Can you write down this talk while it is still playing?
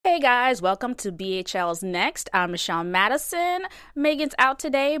guys, welcome to BHL's Next. I'm Michelle Madison. Megan's out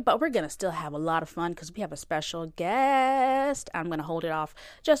today, but we're going to still have a lot of fun because we have a special guest. I'm going to hold it off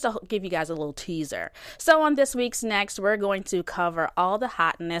just to give you guys a little teaser. So on this week's Next, we're going to cover all the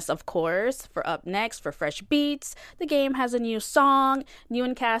hotness, of course. For up next, for Fresh Beats, the game has a new song, new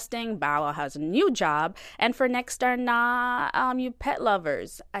in casting, Bow Wow has a new job, and for Next or Nah, you pet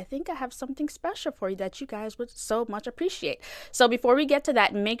lovers, I think I have something special for you that you guys would so much appreciate. So before we get to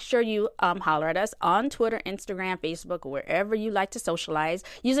that, make sure you holler at us on Twitter, Instagram, Facebook, or wherever you like to socialize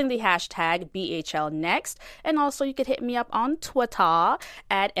using the hashtag BHLNext. And also you could hit me up on Twitter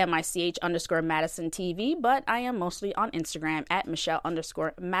at MICH_MadisonTV, but I am mostly on Instagram at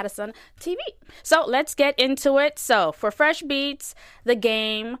Michelle_MadisonTV. So let's get into it. So for Fresh Beats, the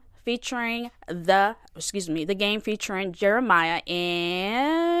game featuring Jeremiah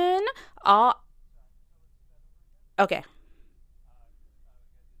in all. Okay.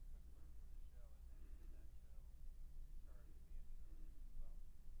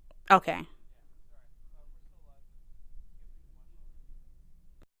 Okay.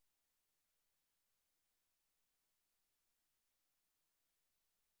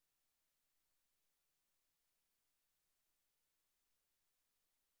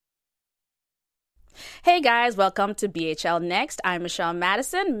 Hey guys, welcome to BHL Next. I'm Michelle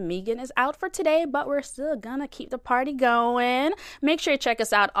Madison. Megan is out for today, but we're still gonna keep the party going. Make sure you check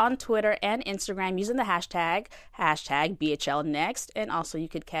us out on Twitter and Instagram using the hashtag BHL Next. And also you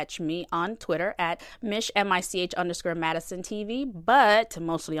could catch me on Twitter at MICH_MadisonTV, but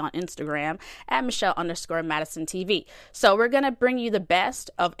mostly on Instagram at Michelle_MadisonTV. So we're gonna bring you the best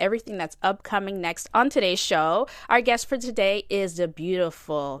of everything that's upcoming next on today's show. Our guest for today is the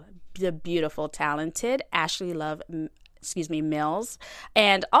beautiful, talented Ashley Love Mills.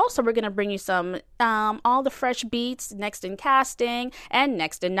 And also we're going to bring you some all the fresh beats, Next in Casting and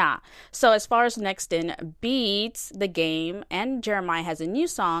Next in Nah. So as far as Next in Beats, the game, and Jeremiah has a new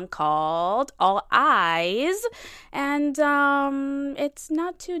song called All Eyes, and it's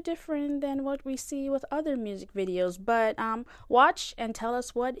not too different than what we see with other music videos, but watch and tell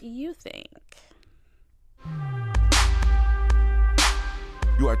us what you think.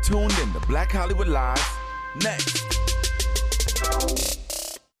 You are tuned in to Black Hollywood Live. Next.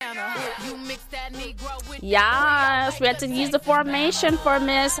 Yes, we had to use the formation for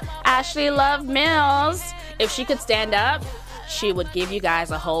Miss Ashley Love Mills. If she could stand up, she would give you guys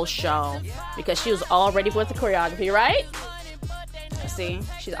a whole show because she was all ready with the choreography, right? See,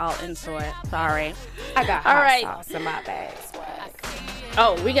 she's all into it. Sorry. I got hot sauce in my bag.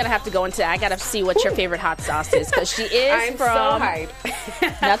 Oh, we're going to have to go into, I got to see what your favorite hot sauce is, because she is I'm from, so hyped.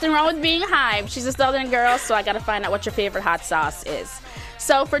 Nothing wrong with being hyped. She's a Southern girl, so I got to find out what your favorite hot sauce is.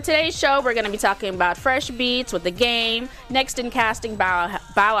 So for today's show, we're going to be talking about Fresh Beats with the game, Next in Casting, Bow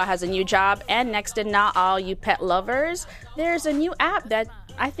Wow has a new job, and Next in Nah, all you pet lovers, there's a new app that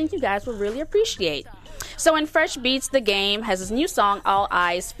I think you guys will really appreciate. So in Fresh Beats, the game has his new song, All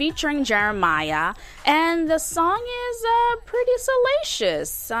Eyes, featuring Jeremiah. And the song is pretty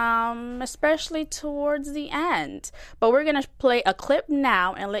salacious, especially towards the end. But we're going to play a clip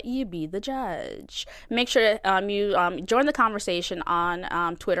now and let you be the judge. Make sure you join the conversation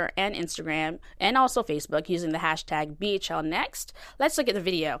on Twitter and Instagram and also Facebook using the hashtag BHLNext. Let's look at the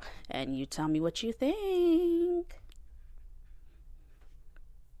video and you tell me what you think.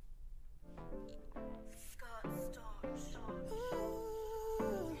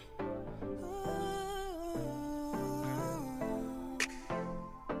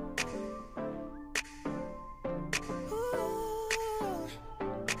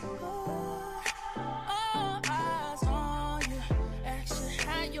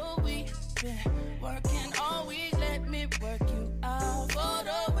 Working all week, let me work you out for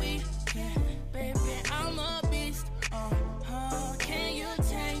the weekend. Baby, I'm a beast. Can you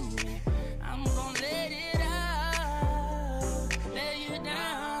tame me? I'm gonna let it out, lay you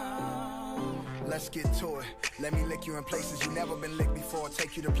down. Let's get to it. Let me lick you in places you never been licked before.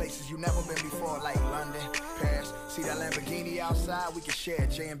 Take you to places you never been before, like London, Paris. See that Lamborghini outside? We can share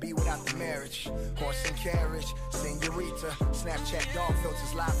J&B without the marriage. Horse and carriage, senorita. Snapchat dog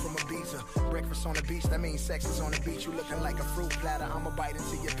filters live from Ibiza. Breakfast on the beach, that means sex is on the beach. You looking like a fruit platter. I'ma bite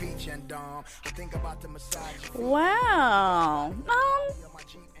into your peach and I think about the massage. Wow.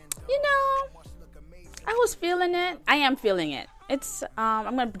 You know, I was feeling it. I am feeling it. It's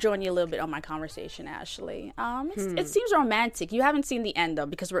I'm gonna join you a little bit on my conversation, Ashley. It seems romantic. You haven't seen the end though,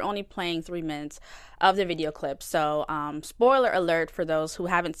 because we're only playing 3 minutes of the video clip. So spoiler alert for those who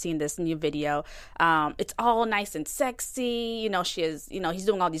haven't seen this new video. It's all nice and sexy. You know, he's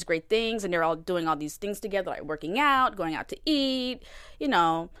doing all these great things, and they're all doing all these things together, like working out, going out to eat. You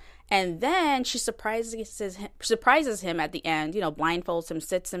know. And then she surprises him at the end, you know, blindfolds him,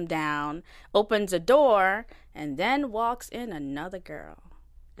 sits him down, opens a door, and then walks in another girl.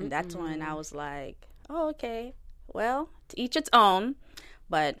 And that's when I was like, oh, okay, well, to each its own,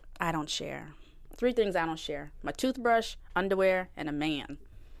 but I don't share. 3 things I don't share: my toothbrush, underwear, and a man.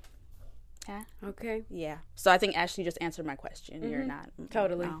 Yeah. Okay. Yeah. So I think Ashley just answered my question. You're not.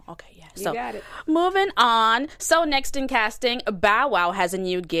 Totally. Oh, okay. Yeah. You got it. Moving on. So next in casting, Bow Wow has a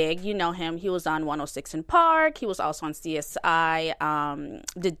new gig. You know him. He was on 106 in Park. He was also on CSI,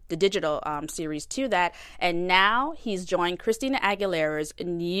 the digital series to that. And now he's joined Christina Aguilera's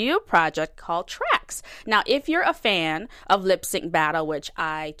new project called Tracks. Now, if you're a fan of Lip Sync Battle, which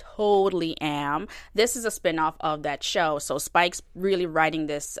I totally am, this is a spinoff of that show. So Spike's really riding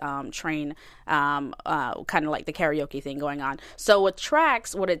this train, kind of like the karaoke thing going on. So with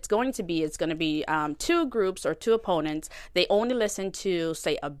Tracks, what it's going to be 2 groups or 2 opponents. They only listen to,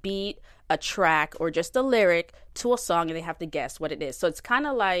 say, a beat, a track, or just a lyric to a song, and they have to guess what it is. So it's kind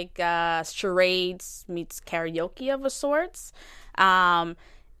of like charades meets karaoke of a sorts.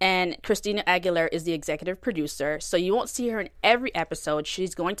 And Christina Aguilera is the executive producer, so you won't see her in every episode.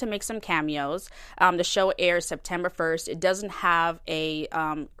 She's going to make some cameos. The show airs September 1st. It doesn't have a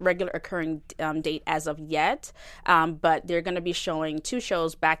regular occurring date as of yet, but they're going to be showing 2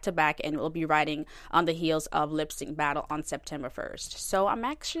 shows back to back, and we'll be riding on the heels of Lip Sync Battle on September 1st. So I'm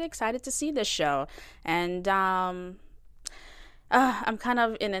actually excited to see this show, and I'm kind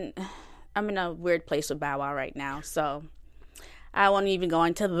of in a weird place with Bow Wow right now, so I won't even go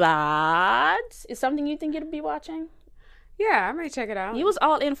into that. Is something you think you'd be watching? Yeah, I might check it out. You was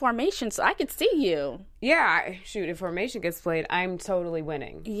all in formation, so I could see you. Yeah, shoot, if formation gets played, I'm totally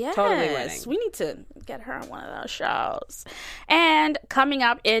winning. Yes. Totally winning. We need to get her on one of those shows. And coming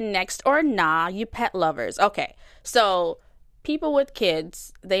up in Next or Nah, you pet lovers. Okay, so people with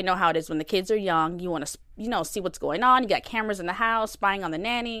kids, they know how it is when the kids are young. You want to, see what's going on. You got cameras in the house, spying on the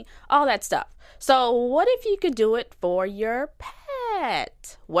nanny, all that stuff. So what if you could do it for your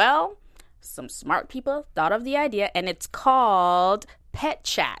pet? Well, some smart people thought of the idea, and it's called Pet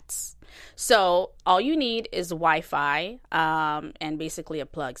Chats. So all you need is Wi-Fi and basically a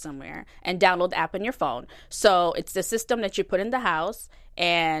plug somewhere, and download the app on your phone. So it's the system that you put in the house,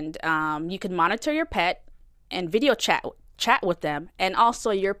 and you can monitor your pet and video chat with them, and also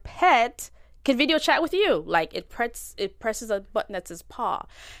your pet can video chat with you. Like it presses a button that says paw,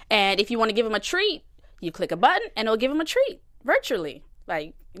 and if you want to give him a treat, you click a button and it'll give him a treat virtually.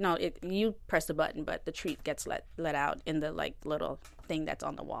 Like, you press the button, but the treat gets let out in the little thing that's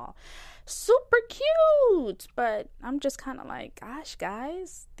on the wall. Super cute. But I'm just kind of like, gosh,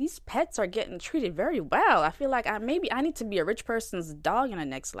 guys, these pets are getting treated very well. I feel like I need to be a rich person's dog in the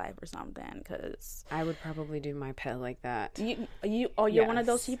next life or something. Cause I would probably do my pet like that. You're one of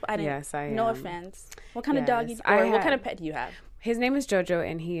those people. Yes, I am. No offense. What kind of dog what kind of pet do you have? His name is Jojo,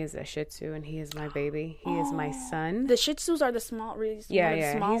 and he is a Shih Tzu, and he is my baby. He is my son. The Shih Tzus are the small, really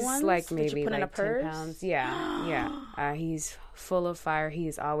small he's ones. Like maybe that you put in a 10 purse? pounds. Yeah. He's full of fire. He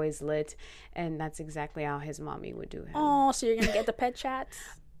is always lit, and that's exactly how his mommy would do him. Oh, so you're gonna get the Pet Chats?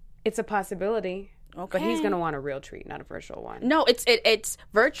 It's a possibility. Okay. But he's gonna want a real treat, not a virtual one. No, it's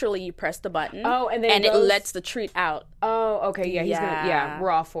virtually. You press the button. Oh, and then it lets the treat out. Oh, okay. Yeah, he's gonna. Yeah,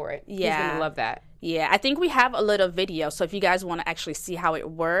 we're all for it. Yeah, he's gonna love that. Yeah, I think we have a little video. So if you guys want to actually see how it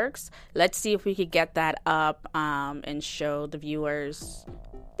works, let's see if we could get that up and show the viewers.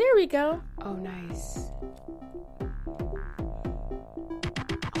 There we go. Oh, nice.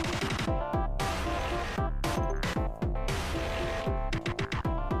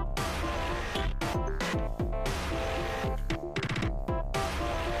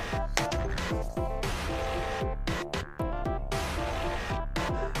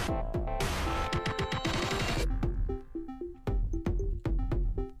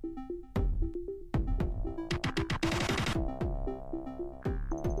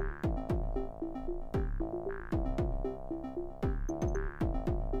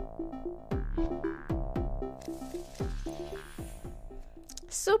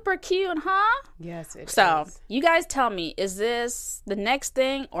 Super cute, huh? Yes, it is. So, you guys tell me, is this the next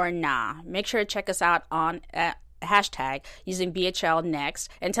thing or nah? Make sure to check us out on hashtag using BHL Next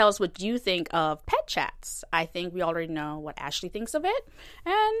and tell us what you think of pet chats. I think we already know what Ashley thinks of it.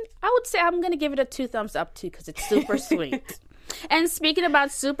 And I would say I'm going to give it a 2 thumbs up too because it's super sweet. And speaking about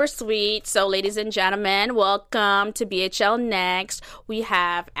super sweet, so ladies and gentlemen, welcome to BHL Next. We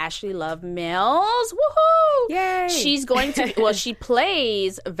have Ashley Love Mills. Woohoo! Yay! She's going to, well, she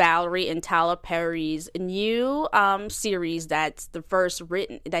plays Valerie in Tyler Perry's new series that's the first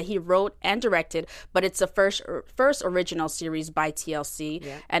written, that he wrote and directed, but it's the first original series by TLC,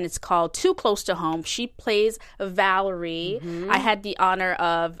 and it's called Too Close to Home. She plays Valerie. I had the honor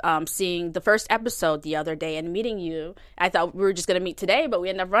of seeing the first episode the other day and meeting you. I thought we were just going to meet today, but we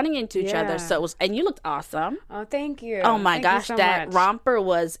ended up running into each other. So it was, and you looked awesome. Oh, thank you. Oh my gosh, so that much. romper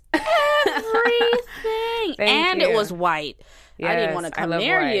was everything. And it was white. I didn't want to come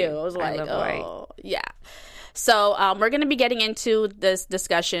near you. I was like, yeah. So we're going to be getting into this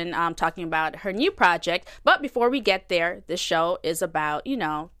discussion, talking about her new project. But before we get there, this show is about, you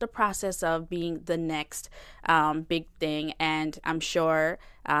know, the process of being the next big thing. And I'm sure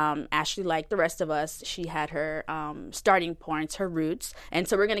Ashley, like the rest of us, she had her starting points, her roots. And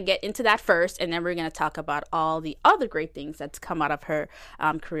so we're going to get into that first. And then we're going to talk about all the other great things that's come out of her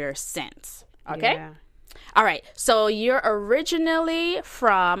career since. Okay? Yeah. All right, so you're originally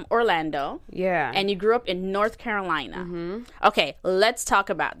from Orlando. Yeah. And you grew up in North Carolina. Okay, let's talk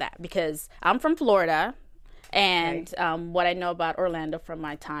about that because I'm from Florida. And what I know about Orlando from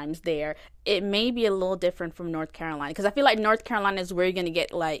my times there, it may be a little different from North Carolina. Because I feel like North Carolina is where you're going to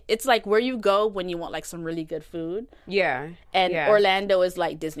get, like, it's like where you go when you want, like, some really good food. Yeah. And Orlando is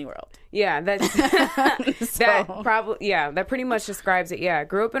like Disney World. Yeah, that's that pretty much describes it. Yeah, I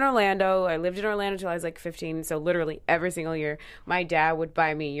grew up in Orlando. I lived in Orlando until I was like 15. So literally every single year, my dad would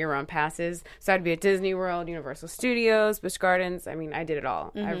buy me year-round passes. So I'd be at Disney World, Universal Studios, Busch Gardens. I mean, I did it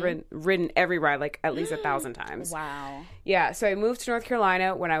all. I've ridden every ride like at least 1,000 times. Wow. Yeah, so I moved to North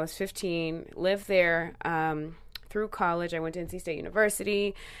Carolina when I was 15. Lived there through college. I went to NC State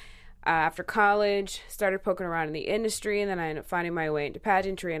University. After college, started poking around in the industry, and then I ended up finding my way into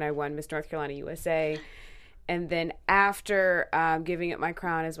pageantry, and I won Miss North Carolina USA. And then after giving up my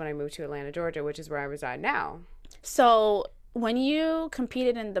crown is when I moved to Atlanta, Georgia, which is where I reside now. So when you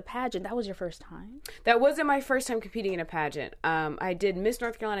competed in the pageant, that was your first time? That wasn't my first time competing in a pageant. I did Miss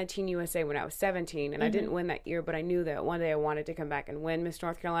North Carolina Teen USA when I was 17, and I didn't win that year, but I knew that one day I wanted to come back and win Miss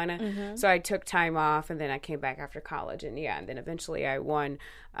North Carolina. So I took time off, and then I came back after college, and then eventually I won.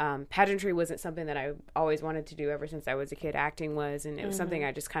 Pageantry wasn't something that I always wanted to do ever since I was a kid. Acting was, and it was something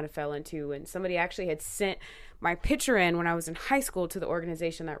I just kind of fell into, and somebody actually had sent my picture in when I was in high school to the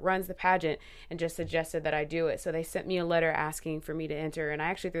organization that runs the pageant and just suggested that I do it. So they sent me a letter asking for me to enter, and I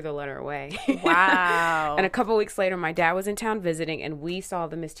actually threw the letter away. Wow. And a couple weeks later, my dad was in town visiting, and we saw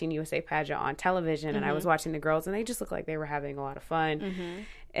the Miss Teen USA pageant on television, and I was watching the girls, and they just looked like they were having a lot of fun.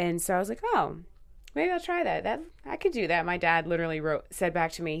 And so I was like, oh, maybe I'll try that. I could do that. My dad literally said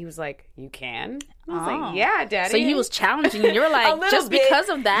back to me, he was like, you can? I was like, yeah, Daddy. So he was challenging you. You're like, just because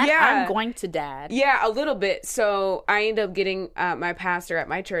of that, I'm going to Dad. Yeah, a little bit. So I ended up getting my pastor at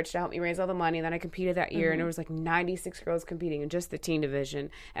my church to help me raise all the money. And then I competed that year, and there was like 96 girls competing in just the teen division.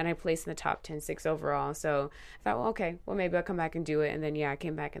 And I placed in the top 10, 6 overall. So I thought, well, okay, well, maybe I'll come back and do it. And then, I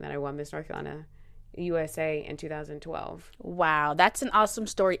came back, and then I won Miss North Carolina USA in 2012. Wow, that's an awesome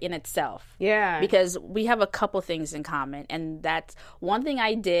story in itself. Yeah. Because we have a couple things in common, and that's one thing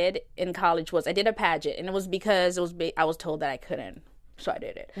I did in college was I did a pageant, and it was because I was told that I couldn't. So I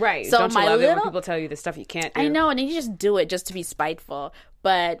did it. Right. So don't you love it when people tell you the stuff you can't do? I know, and then you just do it just to be spiteful.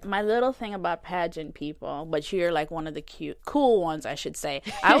 But my little thing about pageant people, but you're like one of the cool ones, I should say.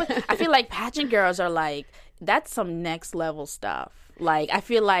 I feel like pageant girls are like, that's some next level stuff. Like, I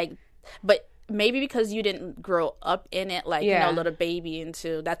feel like, but maybe because you didn't grow up in it, like, little baby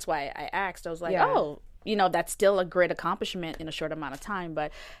into, that's why I asked. I was like, oh, that's still a great accomplishment in a short amount of time.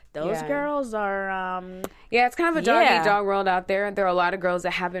 But those girls are... it's kind of a dog-eat-dog world out there. There are a lot of girls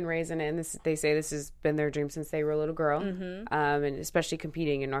that have been raised in it, and they say this has been their dream since they were a little girl. And especially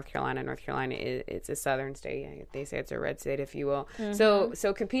competing in North Carolina. North Carolina, it's a southern state. They say it's a red state, if you will.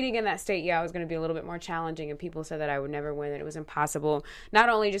 So competing in that state, it was going to be a little bit more challenging, and people said that I would never win, that it was impossible. Not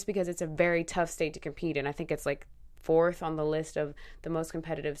only just because it's a very tough state to compete in. I think it's like 4th on the list of the most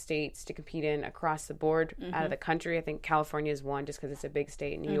competitive states to compete in across the board out of the country. I think California is one just because it's a big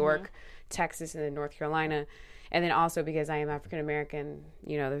state. New York, Texas, and then North Carolina. And then also because I am African American,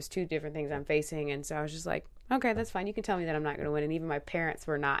 there's 2 different things I'm facing. And so I was just like, okay, that's fine. You can tell me that I'm not going to win. And even my parents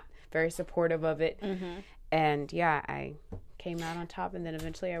were not very supportive of it. And I came out on top, and then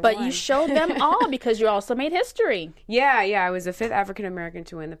eventually I But won. you showed them all because you also made history. Yeah, I was the 5th African American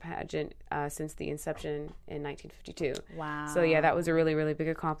to win the pageant since the inception in 1952. Wow. So yeah, that was a really, really big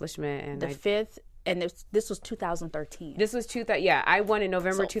accomplishment. And The fifth, and this was 2013. this was I won in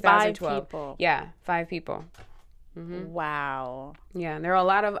November So 2012. 5 people. Yeah, 5 people. Wow. Yeah, and there were a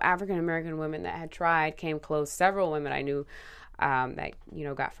lot of African American women that had tried, came close. Several women I knew that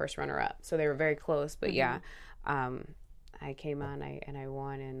got first runner up. So they were very close. But I came on and I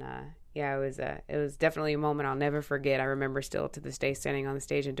won, and it was definitely a moment I'll never forget. I remember still to this day standing on the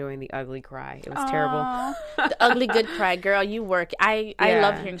stage and doing the ugly cry. It was terrible. The ugly good cry, girl. You work. I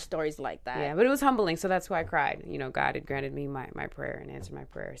love hearing stories like that. Yeah, but it was humbling, so that's why I cried. God had granted me my prayer and answered my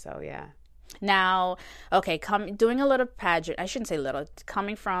prayer. So yeah. Now, okay, doing a little pageant. I shouldn't say little.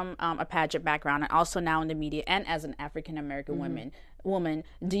 Coming from a pageant background, and also now in the media, and as an African American woman,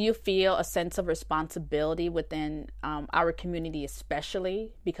 do you feel a sense of responsibility within our community,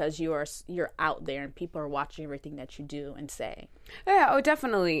 especially because you're out there and people are watching everything that you do and say? Yeah, oh,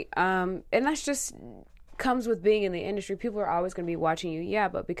 definitely. And that's just comes with being in the industry. People are always going to be watching you. Yeah,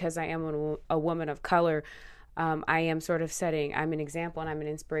 but because I am a woman of color, I am sort of I'm an example and I'm an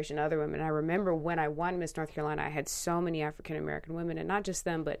inspiration to other women. And I remember when I won Miss North Carolina, I had so many African American women, and not just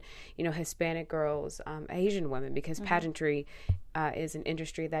them, but, Hispanic girls, Asian women, because pageantry is an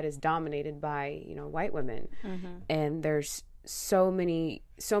industry that is dominated by, white women. And there's so many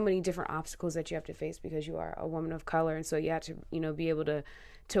different obstacles that you have to face because you are a woman of color. And so you have to, be able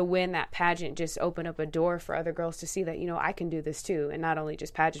to win that pageant, just open up a door for other girls to see that, I can do this too. And not only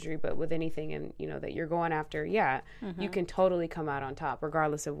just pageantry, but with anything and, that you're going after. Yeah, you can totally come out on top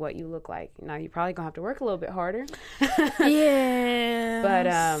regardless of what you look like. Now, you're probably going to have to work a little bit harder. Yeah. But,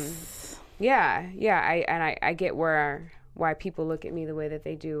 I get why people look at me the way that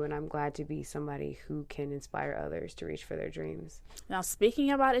they do, and I'm glad to be somebody who can inspire others to reach for their dreams. Now,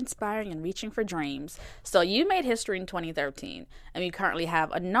 speaking about inspiring and reaching for dreams, so you made history in 2013, and you currently have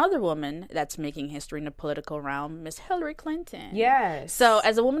another woman that's making history in the political realm, Miss Hillary Clinton. Yes. So,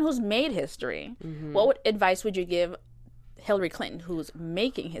 as a woman who's made history, what advice would you give Hillary Clinton, who's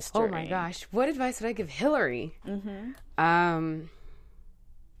making history? Oh my gosh, what advice would I give Hillary?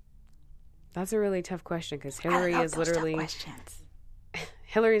 That's a really tough question because Hillary is literally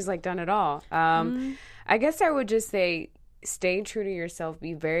Hillary's done it all. I guess I would just say stay true to yourself,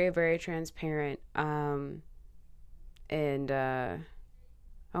 be very, very transparent, and oh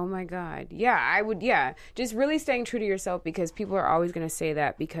my God, just really staying true to yourself, because people are always going to say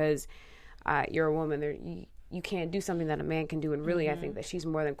that because you're a woman, you can't do something that a man can do, and really I think that she's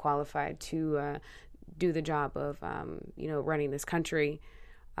more than qualified to do the job of running this country.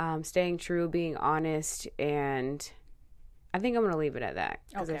 Staying true, being honest, and I think I'm going to leave it at that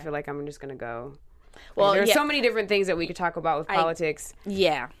because I feel like I'm just going to go. Well, there's so many different things that we could talk about with politics.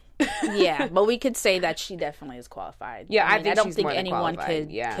 Yeah, but we could say that she definitely is qualified. Yeah, I don't think think anyone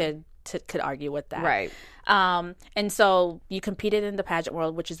could argue with that. Right. And so you competed in the pageant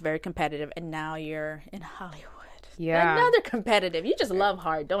world, which is very competitive, and now you're in Hollywood. Yeah. Another competitive. You just love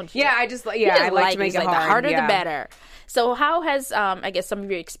hard, don't you? Yeah, I like to make it hard. The harder, the better. So how has, I guess, some of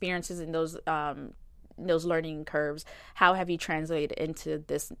your experiences in those learning curves, how have you translated into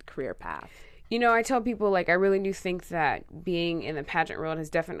this career path? I tell people, I really do think that being in the pageant world has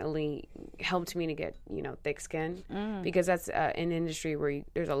definitely helped me to get, thick skin, because that's an industry where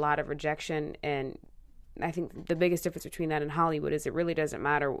there's a lot of rejection. And I think the biggest difference between that and Hollywood is it really doesn't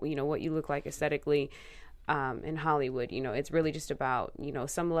matter, what you look like aesthetically. In Hollywood, it's really just about,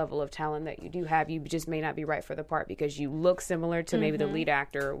 some level of talent that you do have. You just may not be right for the part because you look similar to maybe the lead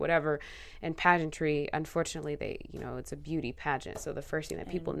actor or whatever. And pageantry, unfortunately, it's a beauty pageant. So the first thing that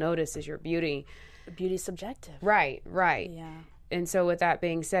people notice is your beauty. Beauty's subjective. Right. Yeah. And so with that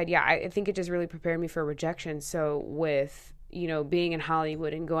being said, I think it just really prepared me for rejection. So with, being in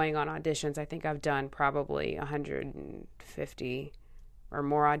Hollywood and going on auditions, I think I've done probably 150 or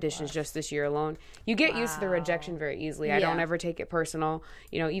more auditions just this year alone. You get used to the rejection very easily. Yeah. I don't ever take it personal.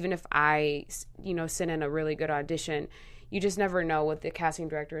 Even if I, send in a really good audition, you just never know what the casting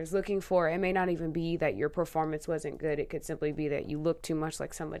director is looking for. It may not even be that your performance wasn't good. It could simply be that you look too much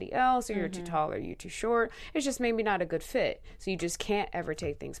like somebody else, or you're too tall, or you're too short. It's just maybe not a good fit. So you just can't ever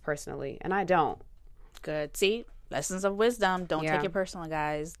take things personally. And I don't. Good. See? Lessons of wisdom. Don't take it personal,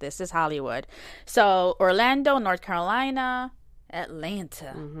 guys. This is Hollywood. So Orlando, North Carolina,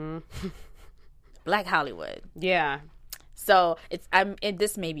 Atlanta, Black Hollywood. Yeah. So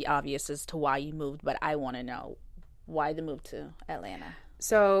this may be obvious as to why you moved, but I want to know why the move to Atlanta.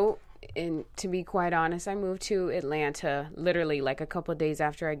 So And to be quite honest, I moved to Atlanta literally like a couple of days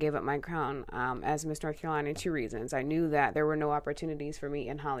after I gave up my crown as Miss North Carolina. 2 reasons. I knew that there were no opportunities for me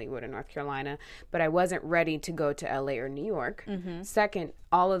in Hollywood or North Carolina, but I wasn't ready to go to LA or New York. Second,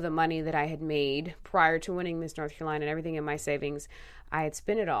 all of the money that I had made prior to winning Miss North Carolina and everything in my savings, I had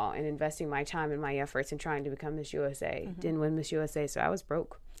spent it all in investing my time and my efforts in trying to become Miss USA. Didn't win Miss USA, so I was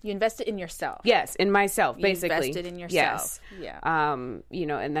broke. You invested in yourself. Yes, in myself, basically. You invested in yourself. Yes. Yeah. You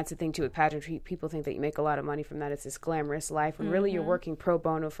know, and that's the thing too with pageantry. People think that you make a lot of money from that. It's this glamorous life when really you're working pro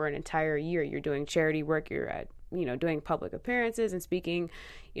bono for an entire year. You're doing charity work. You're at, you know, doing public appearances and speaking,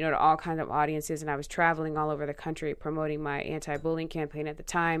 you know, to all kinds of audiences. And I was traveling all over the country promoting my anti-bullying campaign at the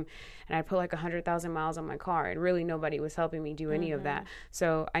time. And I put like 100,000 miles on my car, and really nobody was helping me do any of that.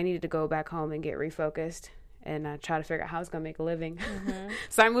 So I needed to go back home and get refocused and try to figure out how I was going to make a living.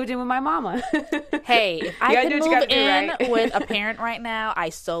 So I moved in with my mama. Hey, if I could move in with a parent right now, I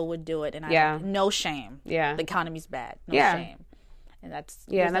so would do it. And no shame. Yeah. The economy's bad. No shame. And that's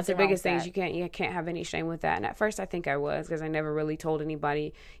and that's the biggest thing is you can't have any shame with that. And at first I think I was, because I never really told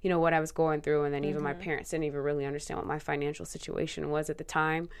anybody, you know, what I was going through. And then even my parents didn't even really understand what my financial situation was at the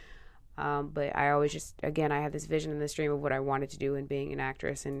time. But I always just, again, I had this vision and this dream of what I wanted to do in being an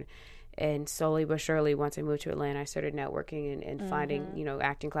actress. And slowly but surely, once I moved to Atlanta, I started networking and finding, you know,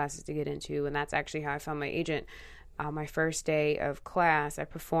 acting classes to get into. And that's actually how I found my agent. My first day of class, I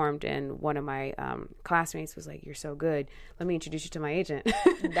performed, and one of my classmates was like, "You're so good. Let me introduce you to my agent."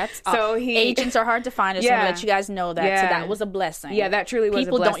 That's so agents are hard to find. I just want to let you guys know that. So that was a blessing. Yeah, that truly was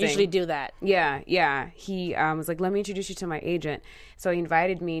a blessing. People don't usually do that. Yeah. He was like, "Let me introduce you to my agent." So he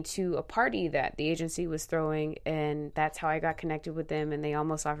invited me to a party that the agency was throwing, and that's how I got connected with them. And they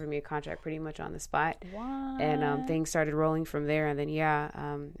almost offered me a contract pretty much on the spot. What? And things started rolling from there. And then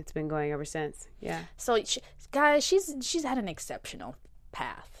it's been going ever since. Yeah. So guys, she's had an exceptional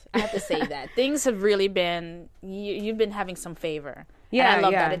path. I have to say that things have really been. You've been having some favor. Yeah, and I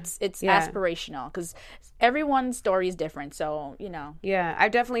love that. It's aspirational because everyone's story is different. So, you know. Yeah, I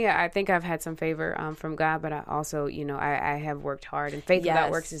think I've had some favor from God, but I also, you know, I have worked hard, and faith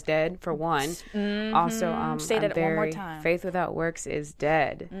without works is dead, for one. Also, say that one more time. Faith without works is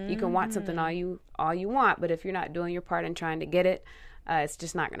dead. You can want something all you want, but if you're not doing your part in trying to get it, it's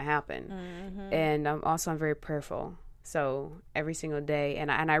just not going to happen. And also, I'm very prayerful. So every single day,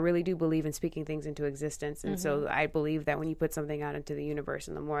 and I really do believe in speaking things into existence. And so I believe that when you put something out into the universe,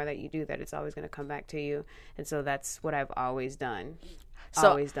 and the more that you do that, it's always going to come back to you. And so that's what I've always done.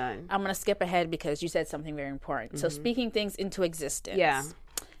 I'm going to skip ahead because you said something very important. So speaking things into existence. Yeah.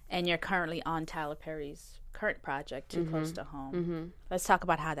 And you're currently on Tyler Perry's current project, Too Close to Home. Let's talk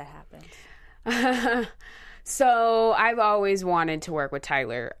about how that happened. So I've always wanted to work with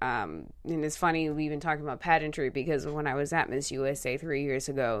Tyler. And it's funny, we've been talking about pageantry because when I was at Miss USA 3 years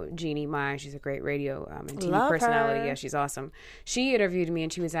ago, Jeannie Mai, she's a great radio and TV personality. Yeah, she's awesome. She interviewed me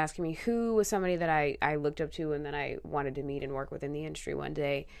and she was asking me who was somebody that I looked up to and that I wanted to meet and work with in the industry one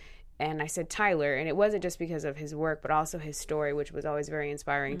day. And I said Tyler, and it wasn't just because of his work, but also his story, which was always very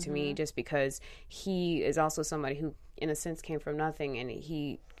inspiring to me, just because he is also somebody who, in a sense, came from nothing, and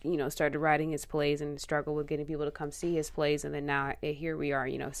he, you know, started writing his plays and struggled with getting people to come see his plays, and then now here we are,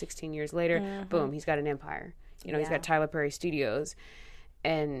 you know, 16 years later, boom, he's got an empire. You know, he's got Tyler Perry Studios.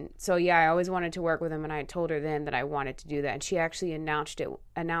 And so, I always wanted to work with him, and I told her then that I wanted to do that. And she actually announced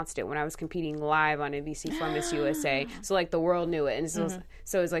it when I was competing live on NBC for Miss USA. So, like, the world knew it. And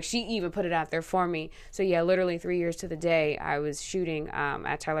so it's like she even put it out there for me. So, literally 3 years to the day, I was shooting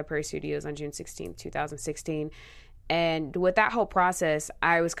at Tyler Perry Studios on June 16th, 2016. And with that whole process,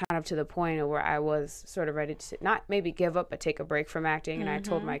 I was kind of to the point where I was sort of ready to not maybe give up, but take a break from acting. And I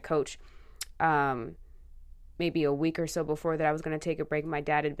told my coach, maybe a week or so before that I was going to take a break. My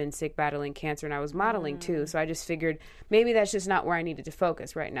dad had been sick battling cancer, and I was modeling too. So I just figured maybe that's just not where I needed to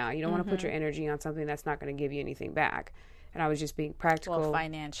focus right now. You don't want to put your energy on something that's not going to give you anything back. And I was just being practical. Well,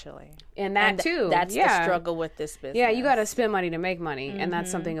 financially. And that too. That's the struggle with this business. Yeah, you got to spend money to make money. And that's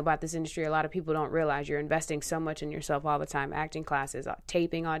something about this industry a lot of people don't realize. You're investing so much in yourself all the time. Acting classes,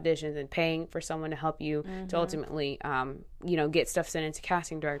 taping auditions, and paying for someone to help you to ultimately, get stuff sent into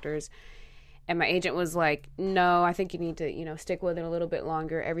casting directors. And my agent was like, no, I think you need to, stick with it a little bit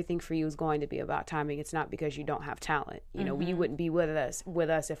longer. Everything for you is going to be about timing. It's not because you don't have talent. You wouldn't be with us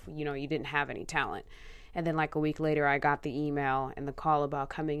if, you didn't have any talent. And then like a week later, I got the email and the call about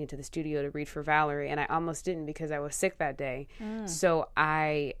coming into the studio to read for Valerie. And I almost didn't because I was sick that day. So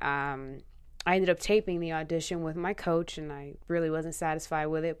I ended up taping the audition with my coach, and I really wasn't satisfied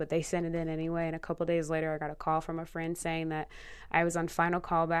with it, but they sent it in anyway. And a couple days later, I got a call from a friend saying that I was on final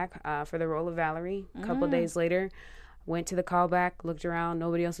callback for the role of Valerie. A couple days later, Went to the callback, looked around.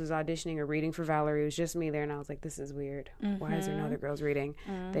 Nobody else was auditioning or reading for Valerie. It was just me there. And I was like, this is weird. Why is there no other girls reading?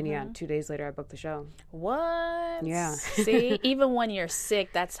 Then, 2 days later, I booked the show. What? Yeah. See, even when you're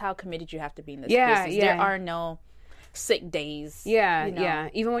sick, that's how committed you have to be in this Yeah, business. yeah. There are no sick days. Yeah, you know, yeah.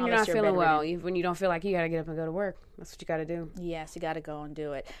 Even when you're unless not feeling well, bedridden. even when you don't feel like you got to get up and go to work. That's what you got to do. Yes, you got to go and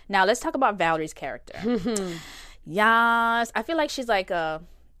do it. Now, let's talk about Valerie's character. Yes. I feel like she's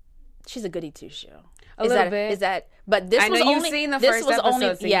a goody two-shoe. A little bit. Is that? But this I know was you've only seen the this first was only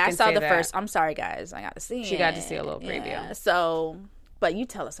episode, so you yeah. I can saw say the that. first. I'm sorry, guys. I got to see. She got to see a little preview. Yeah. So, but you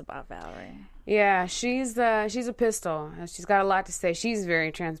tell us about Valerie. Yeah, she's a pistol. She's got a lot to say. She's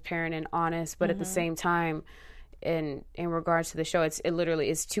very transparent and honest, but at the same time, in regards to the show, it literally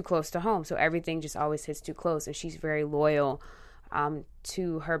is too close to home. So everything just always hits too close, and she's very loyal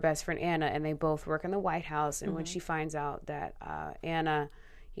to her best friend Anna, and they both work in the White House. And when she finds out that Anna,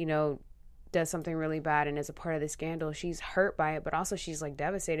 does something really bad and is a part of the scandal, she's hurt by it, but also she's like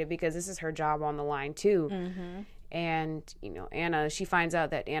devastated because this is her job on the line too. And Anna, she finds out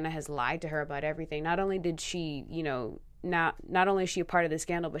that Anna has lied to her about everything. Not only did she not only is she a part of the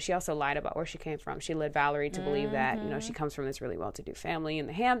scandal, but she also lied about where she came from. She led Valerie to believe that she comes from this really well-to-do family in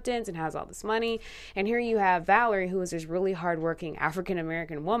the Hamptons and has all this money. And here you have Valerie, who is this really hardworking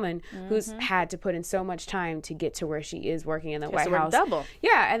African-American woman who's had to put in so much time to get to where she is working in the White House. Double.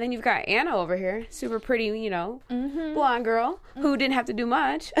 Yeah, and then you've got Anna over here, super pretty, blonde girl who didn't have to do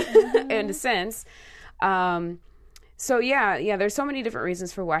much in a sense. So yeah, there's so many different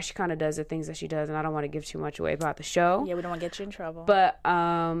reasons for why she kind of does the things that she does, and I don't want to give too much away about the show. Yeah, we don't want to get you in trouble. But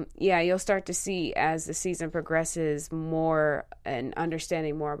you'll start to see as the season progresses more and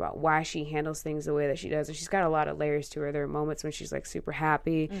understanding more about why she handles things the way that she does. And she's got a lot of layers to her. There are moments when she's like super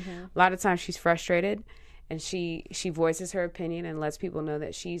happy. A lot of times she's frustrated, and she voices her opinion and lets people know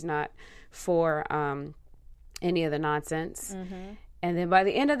that she's not for any of the nonsense. And then by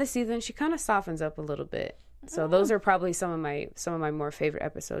the end of the season, she kind of softens up a little bit. So those are probably some of my more favorite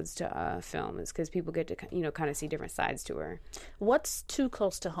episodes to film, is because people get to kind of see different sides to her. What's too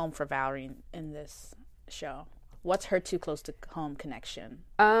close to home for Valerie in this show? What's her too close to home connection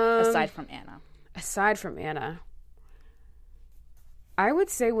aside from Anna? Aside from Anna, I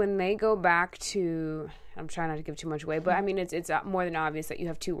would say when they go back to, I'm trying not to give too much away, but I mean it's more than obvious that you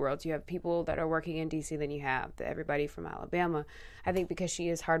have two worlds. You have people that are working in DC, then you have everybody from Alabama. I think because she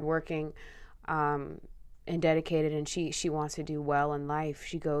is hardworking. And dedicated, and she wants to do well in life.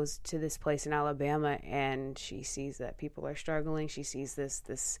 She goes to this place in Alabama, and she sees that people are struggling. She sees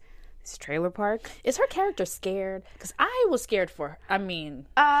this trailer park. Is her character scared? Because I was scared for her. I mean,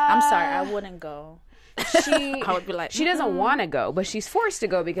 I'm sorry, I wouldn't go. I would be like, she doesn't want to go, but she's forced to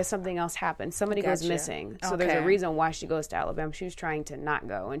go because something else happened. Somebody goes Gotcha. missing. So there's a reason why she goes to Alabama. She was trying to not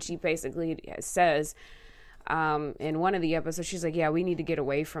go, and she basically says, in one of the episodes, she's like, yeah, we need to get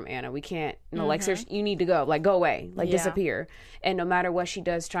away from Anna. We can't, you need to go, like, go away, like, disappear. And no matter what she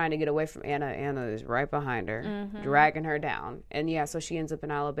does trying to get away from Anna, Anna is right behind her, dragging her down. And yeah, so she ends up in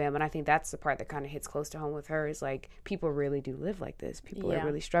Alabama. And I think that's the part that kind of hits close to home with her, is like, people really do live like this. People are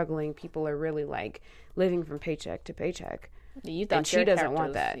really struggling. People are really like living from paycheck to paycheck. You thought and she doesn't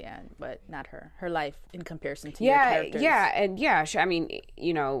want that. Yeah, but not her. Her life in comparison to your characters. Yeah, and yeah, I mean,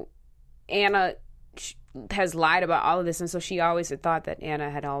 Anna has lied about all of this, and so she always had thought that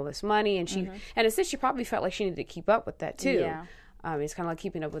Anna had all this money, and she and instead she probably felt like she needed to keep up with that too. Yeah. It's kind of like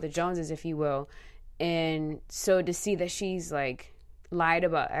keeping up with the Joneses, if you will. And so to see that she's like lied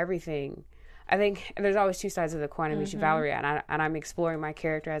about everything, I think there's always two sides of the coin. I mean, she's Valerie, and I'm exploring my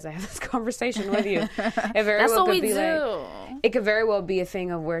character as I have this conversation with you. That's what we do. It could very well be a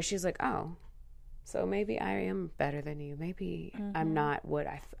thing of where she's like, oh, so maybe I am better than you. Maybe I'm not what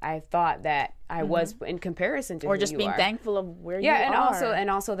I thought that I was in comparison to or who just you being are. thankful of where you and are. and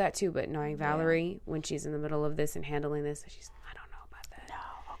also that too. But knowing Valerie when she's in the middle of this and handling this, she's, I don't know about that.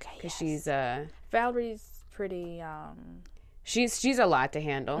 No, okay, because she's Valerie's pretty. She's a lot to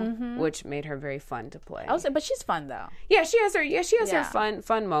handle, which made her very fun to play. I was, but she's fun though. Yeah, she has her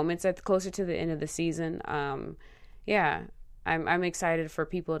fun moments closer to the end of the season. I'm excited for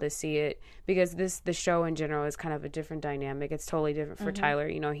people to see it, because the show in general is kind of a different dynamic. It's totally different for Tyler.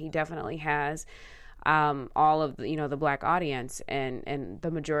 He definitely has all of the, the Black audience, and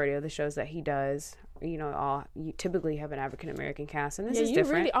the majority of the shows that he does, you typically have an African American cast, and this is different.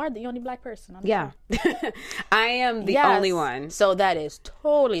 You really are the only Black person on the show. I am the only one. So that is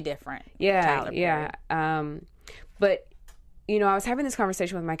totally different. Yeah, Tyler Perry. But you know, I was having this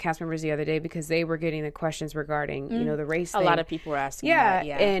conversation with my cast members the other day because they were getting the questions regarding, you know, the race thing. A lot of people were asking yeah,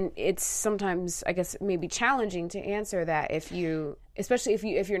 that, and it's sometimes, I guess, maybe challenging to answer that if you, especially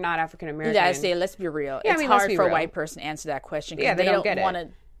if you're not African American. Yeah, I say, let's be real. Yeah, it's I mean, let's hard be for a real. white person to answer that question because Yeah, they don't get it. want to.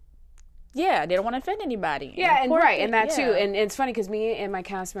 Yeah, they don't want to offend anybody. Yeah, and right, and that yeah. too. And it's funny because me and my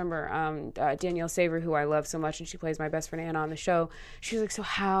cast member, Danielle Saver, who I love so much, and she plays my best friend Anna on the show. She's like, so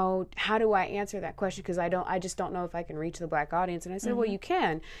how do I answer that question? Because I just don't know if I can reach the Black audience. And I said, well, you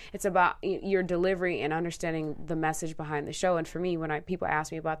can. It's about your delivery and understanding the message behind the show. And for me, when people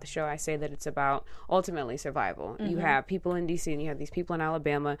ask me about the show, I say that it's about ultimately survival. You have people in DC and you have these people in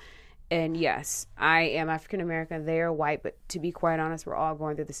Alabama. And yes, I am African American. They are white, but to be quite honest, we're all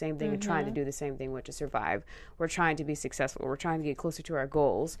going through the same thing and trying to do the same thing, which is survive. We're trying to be successful. We're trying to get closer to our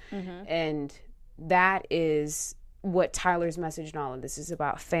goals. And that is what Tyler's message in all of this is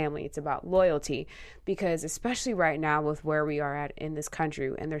about. Family. It's about loyalty, because especially right now with where we are at in this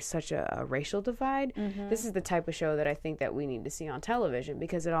country, and there's such a racial divide, this is the type of show that I think that we need to see on television,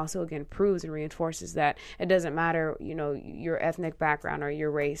 because it also, again, proves and reinforces that it doesn't matter, you know, your ethnic background or your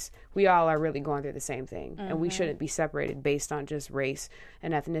race. We all are really going through the same thing, and we shouldn't be separated based on just race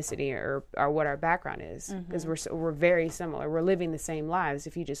and ethnicity or what our background is, because we're very similar. We're living the same lives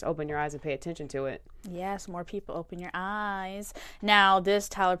if you just open your eyes and pay attention to it. Yes, more people open your eyes. Now, this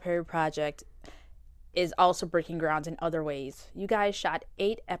Tyler Perry project is also breaking grounds in other ways. You guys shot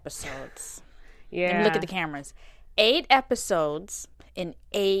 8 episodes. Yeah. And look at the cameras. 8 episodes in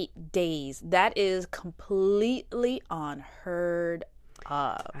 8 days. That is completely unheard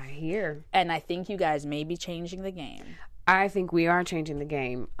of. I hear. And I think you guys may be changing the game. I think we are changing the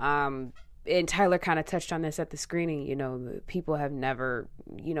game. And Tyler kind of touched on this at the screening. You know, people have never,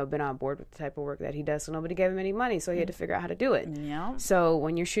 you know, been on board with the type of work that he does. So nobody gave him any money. So he had to figure out how to do it. Yeah. So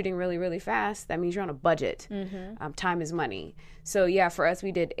when you're shooting really, really fast, that means you're on a budget. Time is money. So yeah, for us,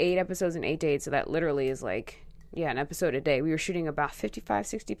 we did 8 episodes in 8 days. So that literally is like, yeah, an episode a day. We were shooting about 55,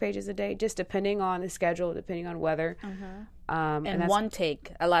 60 pages a day, just depending on the schedule, depending on weather. And one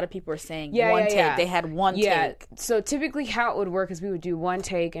take. A lot of people are saying Yeah, one yeah, take. yeah. They had one take. So typically how it would work is we would do one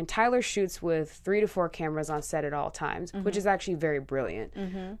take, and Tyler shoots with 3 to 4 cameras on set at all times, which is actually very brilliant,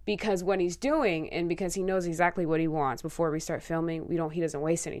 because what he's doing, and because he knows exactly what he wants before we start filming, he doesn't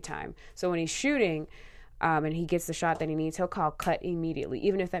waste any time. So when he's shooting, and he gets the shot that he needs, he'll call cut immediately,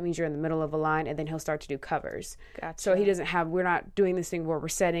 even if that means you're in the middle of a line, and then he'll start to do covers. Gotcha. So we're not doing this thing where we're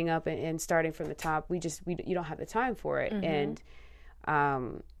setting up and starting from the top. You don't have the time for it. And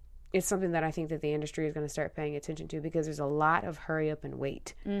it's something that I think that the industry is going to start paying attention to, because there's a lot of hurry up and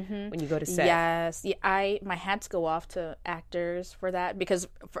wait when you go to set. Yes. Yeah, my hats go off to actors for that, because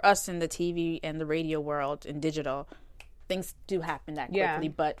for us in the TV and the radio world and digital, things do happen that quickly.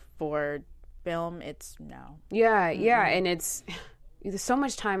 But for film, it's no. Yeah, and it's so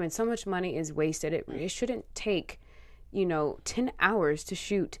much time and so much money is wasted. It shouldn't take, 10 hours to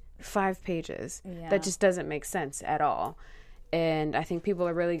shoot 5 pages. Yeah. That just doesn't make sense at all. And I think people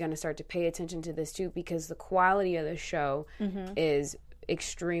are really going to start to pay attention to this too, because the quality of the show is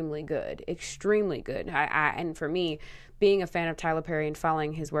extremely good. And for me, being a fan of Tyler Perry and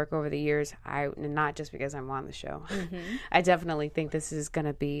following his work over the years, not just because I'm on the show, I definitely think this is going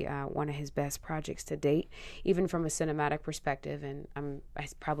to be one of his best projects to date, even from a cinematic perspective. And I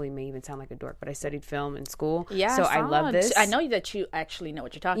probably may even sound like a dork, but I studied film in school, so I love this. I know that you actually know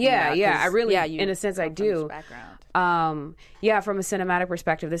what you're talking about. Yeah, I really, in a sense, I do. Background. From a cinematic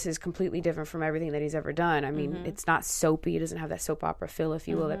perspective, this is completely different from everything that he's ever done. I mean, it's not soapy. It doesn't have that soap opera feel, if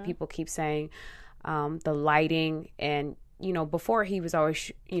you will, that people keep saying. The lighting, and before he was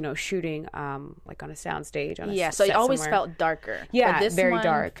always shooting like on a sound stage on a so it set always somewhere. Felt darker. Yeah, but this very one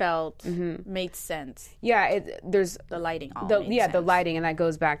dark. Felt made sense. Yeah, there's the lighting. The lighting, and that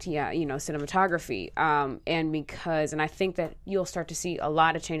goes back to cinematography. And I think that you'll start to see a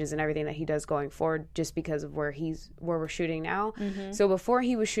lot of changes in everything that he does going forward, just because of where we're shooting now. So before,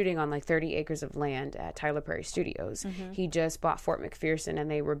 he was shooting on like 30 acres of land at Tyler Perry Studios. He just bought Fort McPherson,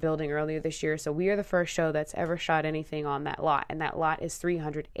 and they were building earlier this year. So we are the first show that's ever shot anything on that lot, and that lot is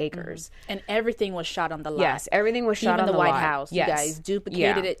 300 acres. And everything was shot on the lot. Yes, everything was shot Even on the White lot. House. Yes. You guys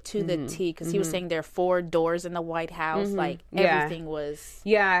duplicated it to the T, because he was saying there are 4 doors in the White House. Like everything was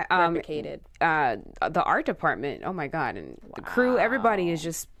replicated. The art department, oh my God, and the crew, everybody has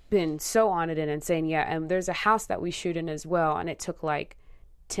just been so on it and saying, and there's a house that we shoot in as well, and it took like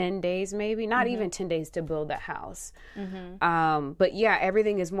 10 days, maybe not even 10 days to build that house. But yeah,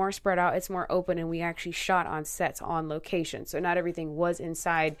 everything is more spread out. It's more open, and we actually shot on sets on location. So not everything was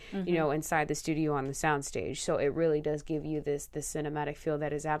inside, you know, inside the studio on the soundstage. So it really does give you this cinematic feel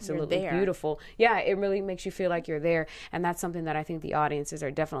that is absolutely beautiful. Yeah, it really makes you feel like you're there. And that's something that I think the audiences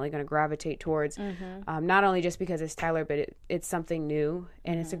are definitely going to gravitate towards. Not only just because it's Tyler, but it's something new,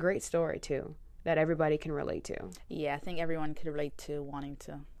 and it's a great story too that everybody can relate to. Yeah, I think everyone could relate to wanting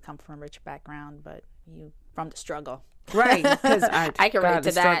to come from a rich background, but you from the struggle. Right, because I can relate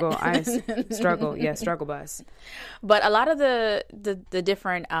to that. Struggle bus. But a lot of the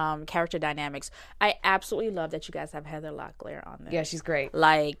different character dynamics, I absolutely love that you guys have Heather Locklear on there. Yeah, she's great.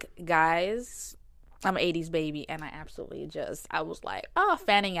 Like, guys, I'm an 80s baby, and I absolutely I was like,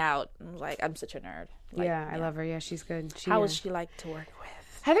 fanning out. I was like, I'm such a nerd. Like, I love her. Yeah, she's good. How was she like to work with?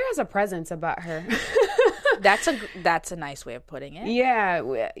 Heather has a presence about her. That's a nice way of putting it. Yeah,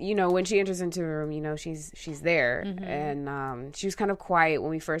 you know, when she enters into the room, you know, she's there, and she was kind of quiet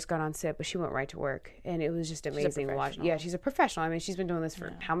when we first got on set, but she went right to work, and it was just amazing to watch. Yeah, she's a professional. I mean, she's been doing this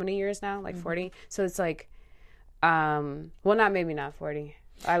for how many years now? Like 40. So it's like, maybe not 40.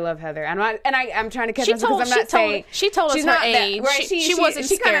 I love Heather, and I'm trying to catch up because I'm not saying she told us her age. Right? She wasn't.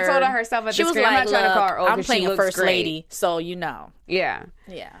 She kind of told on herself at the screen. I'm not trying to call her old. I'm playing a first lady, so you know. Yeah.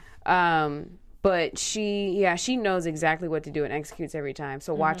 Yeah. But she knows exactly what to do and executes every time.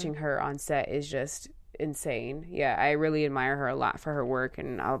 So watching her on set is just insane. Yeah, I really admire her a lot for her work,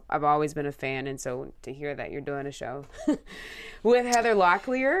 and I've always been a fan. And so to hear that you're doing a show with Heather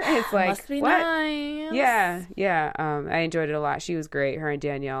Locklear, it's like, must be what? Nice. Yeah. I enjoyed it a lot. She was great. Her and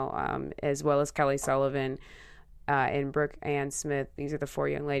Danielle, as well as Kelly Sullivan. And Brooke Ann Smith. These are the 4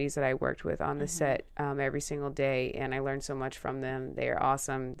 young ladies that I worked with on the set every single day, and I learned so much from them. They are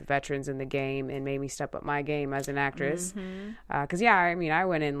awesome, the veterans in the game, and made me step up my game as an actress. Because I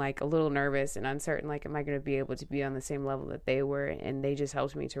went in like a little nervous and uncertain, like, am I going to be able to be on the same level that they were? And they just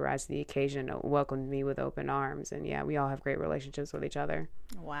helped me to rise to the occasion, welcomed me with open arms, and we all have great relationships with each other.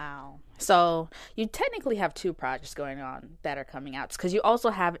 Wow. So you technically have 2 projects going on that are coming out, because you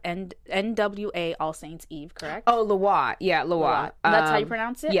also have NWA All Saints Eve, correct? Oh, LWA. Yeah, LWA. That's how you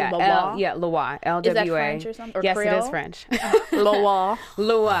pronounce it? Yeah, LWA. LWA. Is that French or something? Or yes, Creole? It is French. LWA.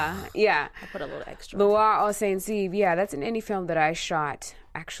 LWA, yeah. I put a little extra. LWA All Saints Eve. Yeah, that's an indie film that I shot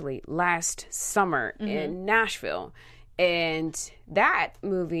actually last summer in Nashville. And that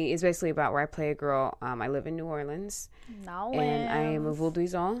movie is basically about where I play a girl. I live in New Orleans. And I am a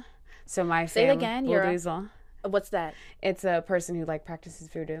voodooisant. So my Say it again. Voodooisant. What's that? It's a person who practices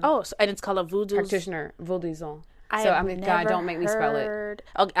voodoo. Oh, and it's called a voodoo practitioner. Voodooisant. God, don't make me spell it.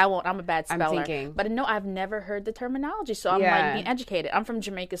 Okay, I won't. I'm a bad speller. I'm thinking. But no, I've never heard the terminology, so I'm like being educated. I'm from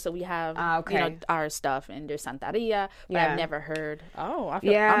Jamaica, so we have our stuff, and there's Santeria, but I've never heard. Oh, I'm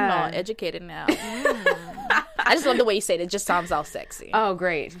not educated now. I just love the way you say it. It just sounds all sexy. Oh,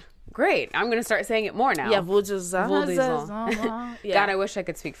 great. I'm going to start saying it more now. Yeah, voodoo. God, I wish I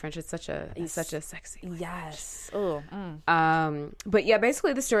could speak French. It's such a sexy language. Yes. Oh. But yeah,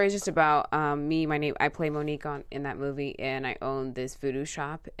 basically the story is just about me. I play Monique in that movie, and I own this voodoo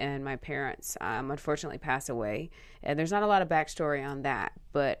shop. And my parents unfortunately passed away. And there's not a lot of backstory on that.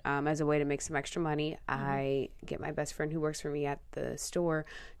 But as a way to make some extra money, I get my best friend who works for me at the store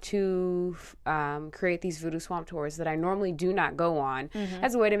to create these voodoo swamp tours that I normally do not go on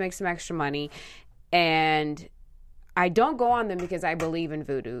as a way to make some extra money. And I don't go on them because I believe in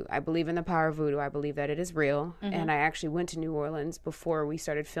voodoo. I believe in the power of voodoo. I believe that it is real. And I actually went to New Orleans before we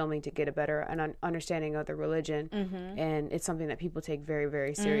started filming to get a better understanding of the religion. And it's something that people take very,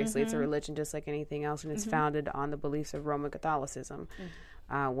 very seriously. It's a religion just like anything else, and it's founded on the beliefs of Roman Catholicism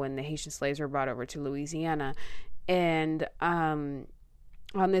when the Haitian slaves were brought over to Louisiana. And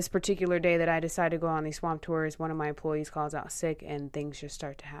on this particular day that I decided to go on these swamp tours, one of my employees calls out sick, and things just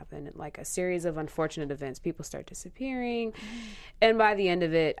start to happen. Like a series of unfortunate events. People start disappearing. And by the end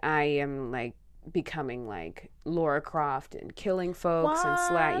of it, I am becoming like Laura Croft and killing folks.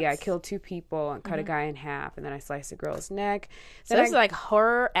 I killed 2 people and cut a guy in half, and then I sliced a girl's neck. So it's like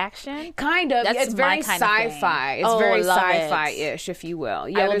horror action? Kind of. It's very sci-fi. It's very sci-fi-ish, if you will.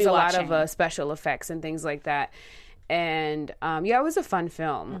 Yeah, there's a lot of special effects and things like that. And it was a fun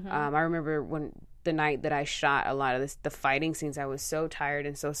film. I remember the night that I shot a lot of the fighting scenes, I was so tired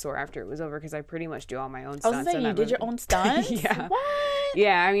and so sore after it was over because I pretty much do all my own stunts. You did your own stunts? Yeah. What?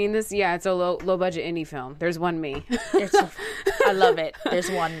 Yeah, I mean it's a low budget indie film. There's one me. I love it. There's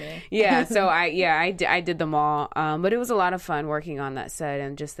one me. Yeah, so I did them all. But it was a lot of fun working on that set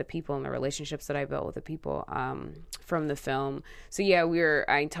and just the people and the relationships that I built with the people from the film. So yeah,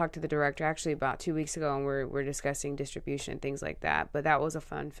 I talked to the director actually about 2 weeks ago, and we're discussing distribution, things like that. But that was a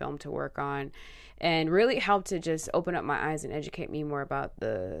fun film to work on, and really helped to just open up my eyes and educate me more about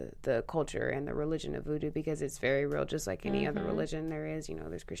the culture and the religion of voodoo, because it's very real, just like any other religion there is. You know,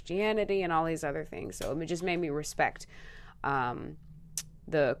 there's Christianity and all these other things. So it just made me respect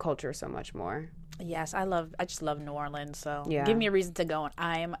the culture so much more. Yes, I just love New Orleans. So Yeah. give me a reason to go, and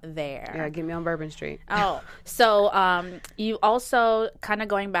I'm there. Yeah, get me on Bourbon Street. Oh, so you also, kind of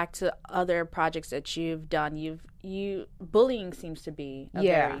going back to other projects that you've done, bullying seems to be a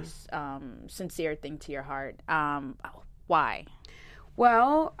Yeah. very sincere thing to your heart. Why?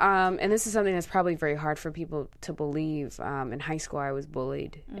 Well, and this is something that's probably very hard for people to believe. In high school, I was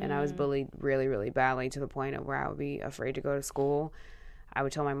bullied, and I was bullied really, really badly, to the point of where I would be afraid to go to school. I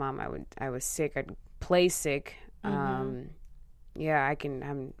would tell my mom I was sick. I'd play sick. Yeah,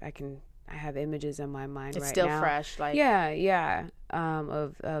 I have images in my mind It's right still now. fresh, like Yeah.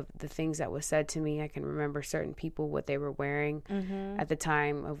 Of the things that was said to me. I can remember certain people, what they were wearing at the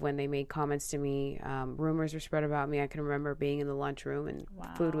time of when they made comments to me. Rumors were spread about me. I can remember being in the lunchroom and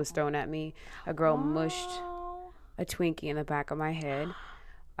food was thrown at me. A girl mushed a Twinkie in the back of my head.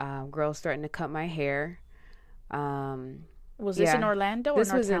 Girls threatened to cut my hair. Was this in Orlando or North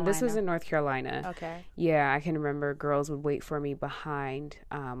Carolina? This was in North Carolina. Okay. Yeah, I can remember girls would wait for me behind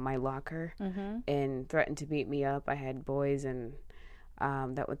my locker and threaten to beat me up. I had boys and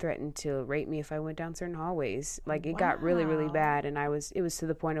that would threaten to rape me if I went down certain hallways. Like, it got really, really bad, and it was to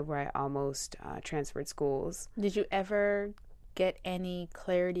the point of where I almost transferred schools. Did you ever get any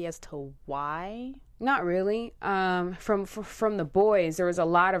clarity as to why? Not really. From the boys, there was a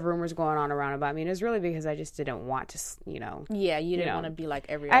lot of rumors going on around about me, and it was really because I just didn't want to, Yeah, you didn't want to be like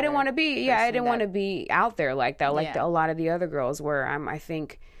every other I didn't want to be. Yeah, I didn't want to that- be out there like that, like Yeah. a lot of the other girls were. I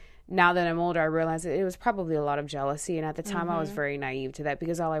think now that I'm older, I realize that it was probably a lot of jealousy, and at the time, I was very naive to that,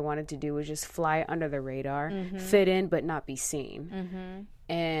 because all I wanted to do was just fly under the radar, fit in, but not be seen.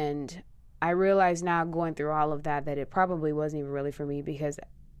 And I realize now, going through all of that it probably wasn't even really for me, because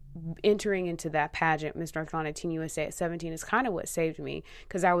entering into that pageant, Miss North Carolina Teen USA at 17, is kind of what saved me,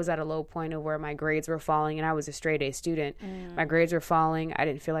 because I was at a low point of where my grades were falling, and I was a straight A student. My grades were falling. I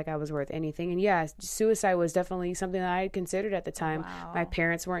didn't feel like I was worth anything. And yeah, suicide was definitely something that I had considered at the time. My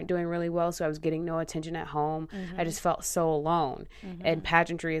parents weren't doing really well, so I was getting no attention at home. I just felt so alone. And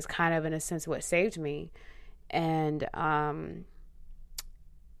pageantry is kind of, in a sense, what saved me. And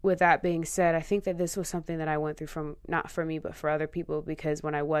with that being said, I think that this was something that I went through from, not for me, but for other people, because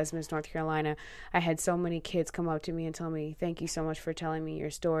when I was Miss North Carolina, I had so many kids come up to me and tell me, thank you so much for telling me your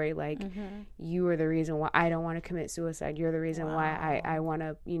story. Like, you were the reason why I don't want to commit suicide. You're the reason why I want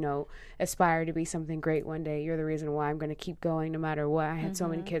to, aspire to be something great one day. You're the reason why I'm going to keep going no matter what. I had so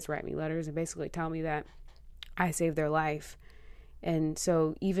many kids write me letters and basically tell me that I saved their life. And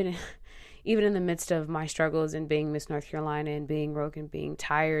so even in the midst of my struggles and being Miss North Carolina and being broke and being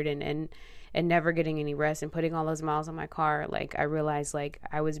tired and never getting any rest and putting all those miles on my car, like, I realized, like,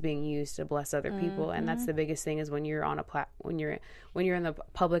 I was being used to bless other people. And that's the biggest thing, is when you're on when you're in the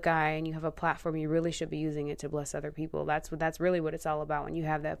public eye and you have a platform, you really should be using it to bless other people. That's really what it's all about. When you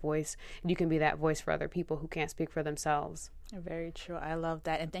have that voice, you can be that voice for other people who can't speak for themselves. Very true. I love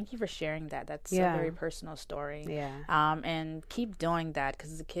that, and thank you for sharing that. That's a very personal story. Yeah. And keep doing that,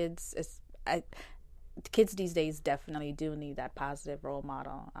 because the kids these days definitely do need that positive role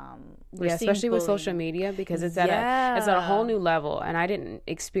model. Especially with social media, because it's at a whole new level, and I didn't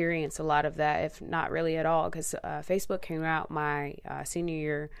experience a lot of that, if not really at all, because Facebook came out my senior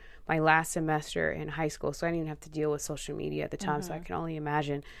year, my last semester in high school, so I didn't even have to deal with social media at the time. So I can only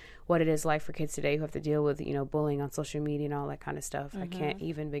imagine what it is like for kids today who have to deal with bullying on social media and all that kind of stuff. I can't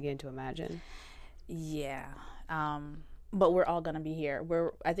even begin to imagine. Yeah. But we're all going to be here.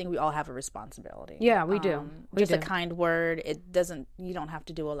 I think we all have a responsibility. Yeah, we do. A kind word. You don't have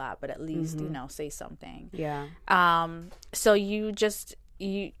to do a lot, but at least, say something. Yeah. So you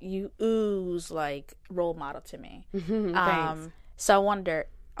ooze like role model to me. Thanks. So I wonder,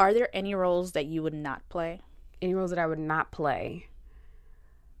 are there any roles that you would not play? Any roles that I would not play?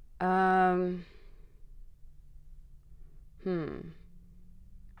 I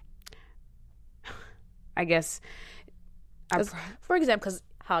guess. For example, because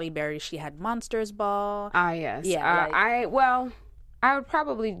Halle Berry, she had Monsters Ball. Yes. Yeah. I would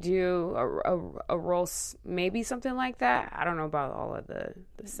probably do a role, maybe something like that. I don't know about all of the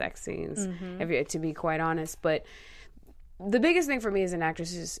sex scenes, to be quite honest. But the biggest thing for me as an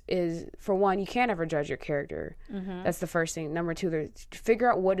actress is for one, you can't ever judge your character. That's the first thing. Number two,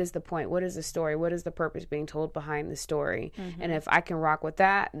 figure out what is the point, what is the story, what is the purpose being told behind the story. And if I can rock with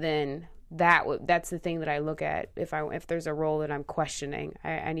that, then that's the thing that I look at. If there's a role that I'm questioning,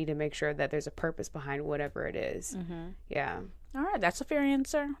 I need to make sure that there's a purpose behind whatever it is. Yeah. All right, that's a fair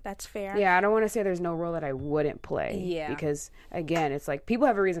answer. That's fair. Yeah, I don't want to say there's no role that I wouldn't play. Yeah. Because, again, it's like people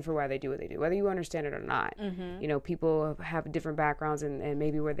have a reason for why they do what they do, whether you understand it or not. You know, people have different backgrounds and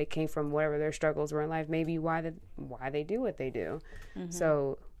maybe where they came from, whatever their struggles were in life, maybe why they do what they do.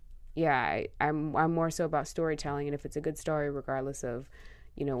 So, yeah, I'm more so about storytelling, and if it's a good story, regardless of,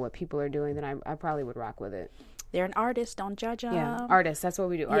 you know, what people are doing, then I probably would rock with it. They're an artist. Don't judge them. Yeah, artist. That's what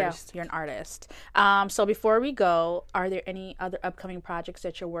we do. Artist. Yeah, you're an artist. So before we go, are there any other upcoming projects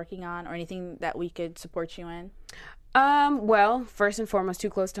that you're working on or anything that we could support you in? Well, first and foremost, Too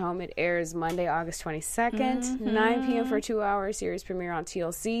Close to Home. It airs Monday, August 22nd, 9 p.m. for a 2-hour series premiere on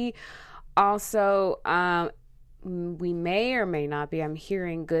TLC. Also, we may or may not be. I'm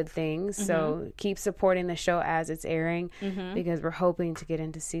hearing good things, so keep supporting the show as it's airing because we're hoping to get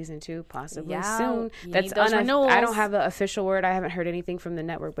into season 2 possibly soon. That's I don't have the official word. I haven't heard anything from the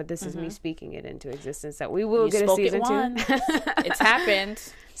network, but this is me speaking it into existence that we will get a season 2. It's happened.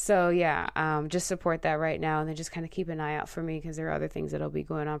 So yeah, just support that right now, and then just kind of keep an eye out for me because there are other things that'll be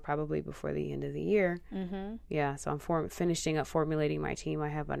going on probably before the end of the year. Yeah, so I'm finishing up formulating my team. I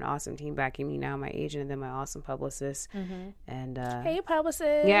have an awesome team backing me now, my agent and then my awesome publicist. And hey,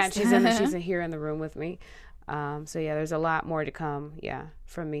 publicist. Yeah, and she's here in the room with me. So yeah, there's a lot more to come. Yeah,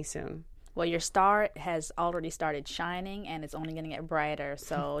 from me soon. Well, your star has already started shining, and it's only going to get brighter.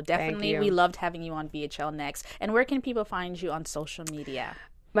 So definitely, we loved having you on BHL Next. And where can people find you on social media?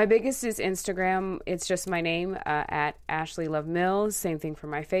 My biggest is Instagram. It's just my name, at Ashley Love Mills. Same thing for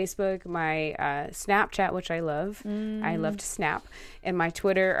my Facebook. My Snapchat, which I love. I love to snap. And my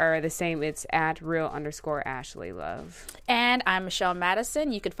Twitter are the same. It's at @real_Ashley Love. And I'm Michelle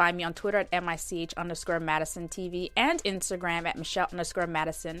Madison. You could find me on Twitter at MICH_Madison TV and Instagram at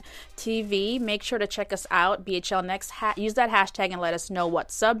Michelle_Madison TV. Make sure to check us out. BHL Next. Use that hashtag and let us know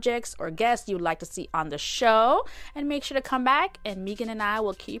what subjects or guests you would like to see on the show. And make sure to come back, and Megan and I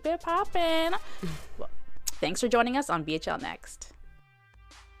will keep it poppin'. Well, thanks for joining us on BHL Next.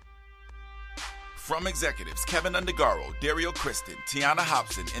 From executives Kevin Undergaro, Dario Kristen, Tiana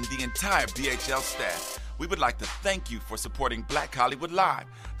Hobson, and the entire BHL staff, we would like to thank you for supporting Black Hollywood Live,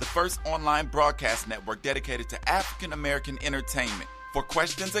 the first online broadcast network dedicated to African American entertainment. For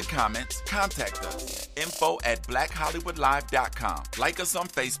questions and comments, contact us. info@blackhollywoodlive.com. Like us on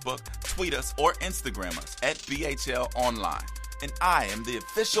Facebook, tweet us, or Instagram us at BHL Online. And I am the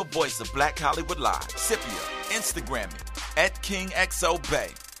official voice of Black Hollywood Live, Scipio. Instagram me at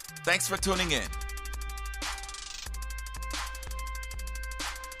KingXOBay. Thanks for tuning in.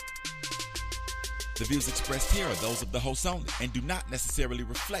 The views expressed here are those of the host only and do not necessarily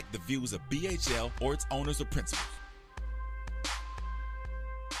reflect the views of BHL or its owners or principals.